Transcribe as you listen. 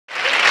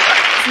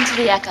Listen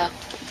to the echo.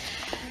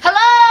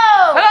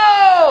 Hello!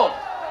 Hello!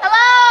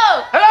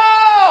 Hello!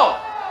 Hello!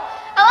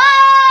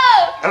 Hello!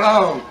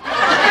 Hello.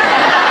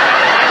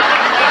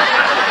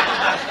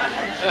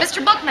 Mr.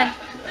 Bookman.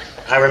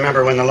 I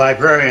remember when the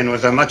librarian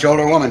was a much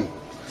older woman.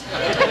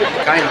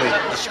 Kindly,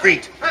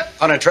 discreet,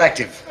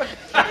 unattractive.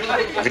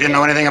 We didn't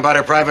know anything about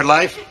her private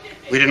life.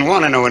 We didn't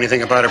want to know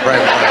anything about her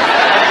private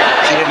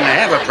life. She didn't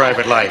have a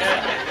private life.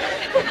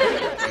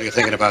 What are you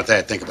thinking about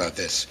that? Think about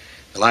this.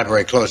 The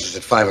library closes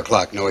at 5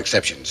 o'clock, no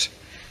exceptions.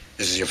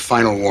 This is your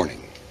final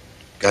warning.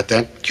 Got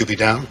that? Cupid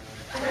down?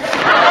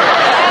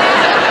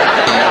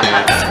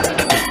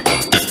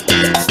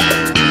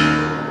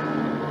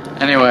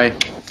 Anyway,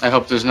 I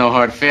hope there's no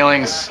hard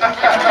feelings.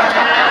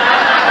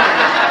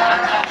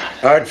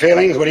 Hard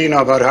feelings? What do you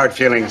know about hard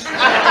feelings? Ever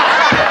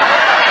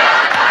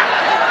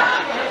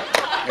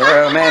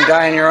have a man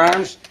die in your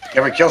arms?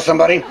 Ever kill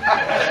somebody?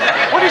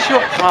 What is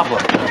your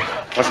problem?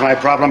 What's my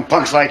problem?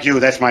 Punks like you,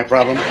 that's my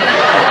problem.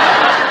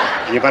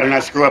 And you better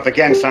not screw up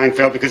again,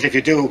 Seinfeld, because if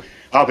you do,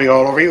 I'll be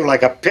all over you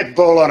like a pit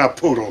bull on a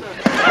poodle.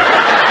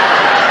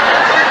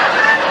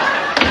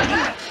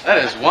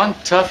 That is one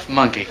tough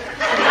monkey.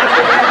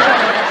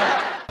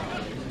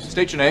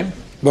 State your name.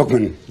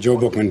 Bookman, Joe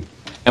Bookman.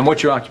 And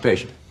what's your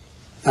occupation?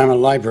 I'm a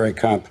library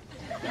cop.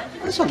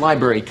 What does a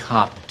library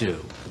cop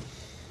do?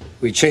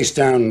 We chase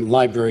down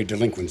library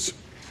delinquents.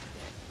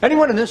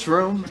 Anyone in this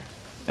room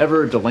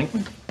ever a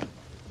delinquent?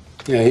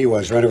 Yeah, he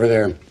was, right over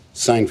there.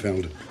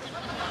 Seinfeld.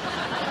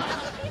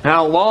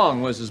 How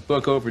long was his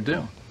book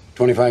overdue?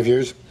 25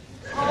 years.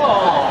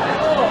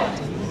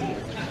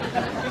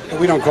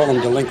 We don't call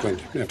them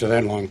delinquent after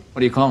that long. What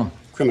do you call him?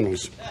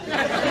 Criminals.